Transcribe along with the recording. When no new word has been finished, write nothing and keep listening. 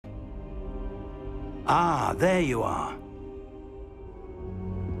Ah, there you are.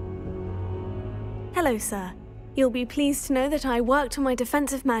 Hello, sir. You'll be pleased to know that I worked on my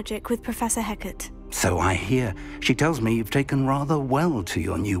defensive magic with Professor Hecat. So I hear. She tells me you've taken rather well to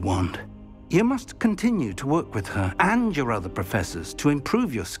your new wand. You must continue to work with her and your other professors to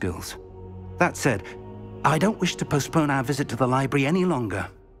improve your skills. That said, I don't wish to postpone our visit to the library any longer.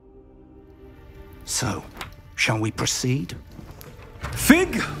 So, shall we proceed?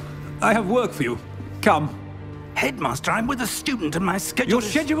 Fig! I have work for you. Come. Headmaster, I'm with a student and my schedule Your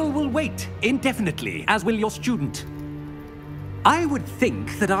schedule will wait indefinitely, as will your student. I would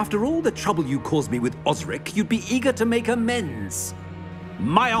think that after all the trouble you caused me with Osric, you'd be eager to make amends.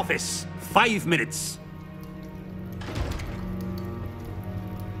 My office, 5 minutes.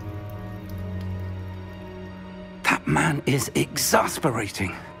 That man is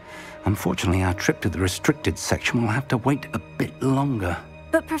exasperating. Unfortunately, our trip to the restricted section will have to wait a bit longer.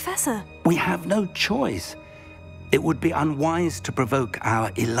 But, Professor... We have no choice. It would be unwise to provoke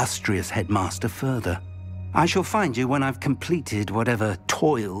our illustrious headmaster further. I shall find you when I've completed whatever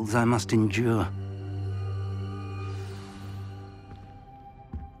toils I must endure.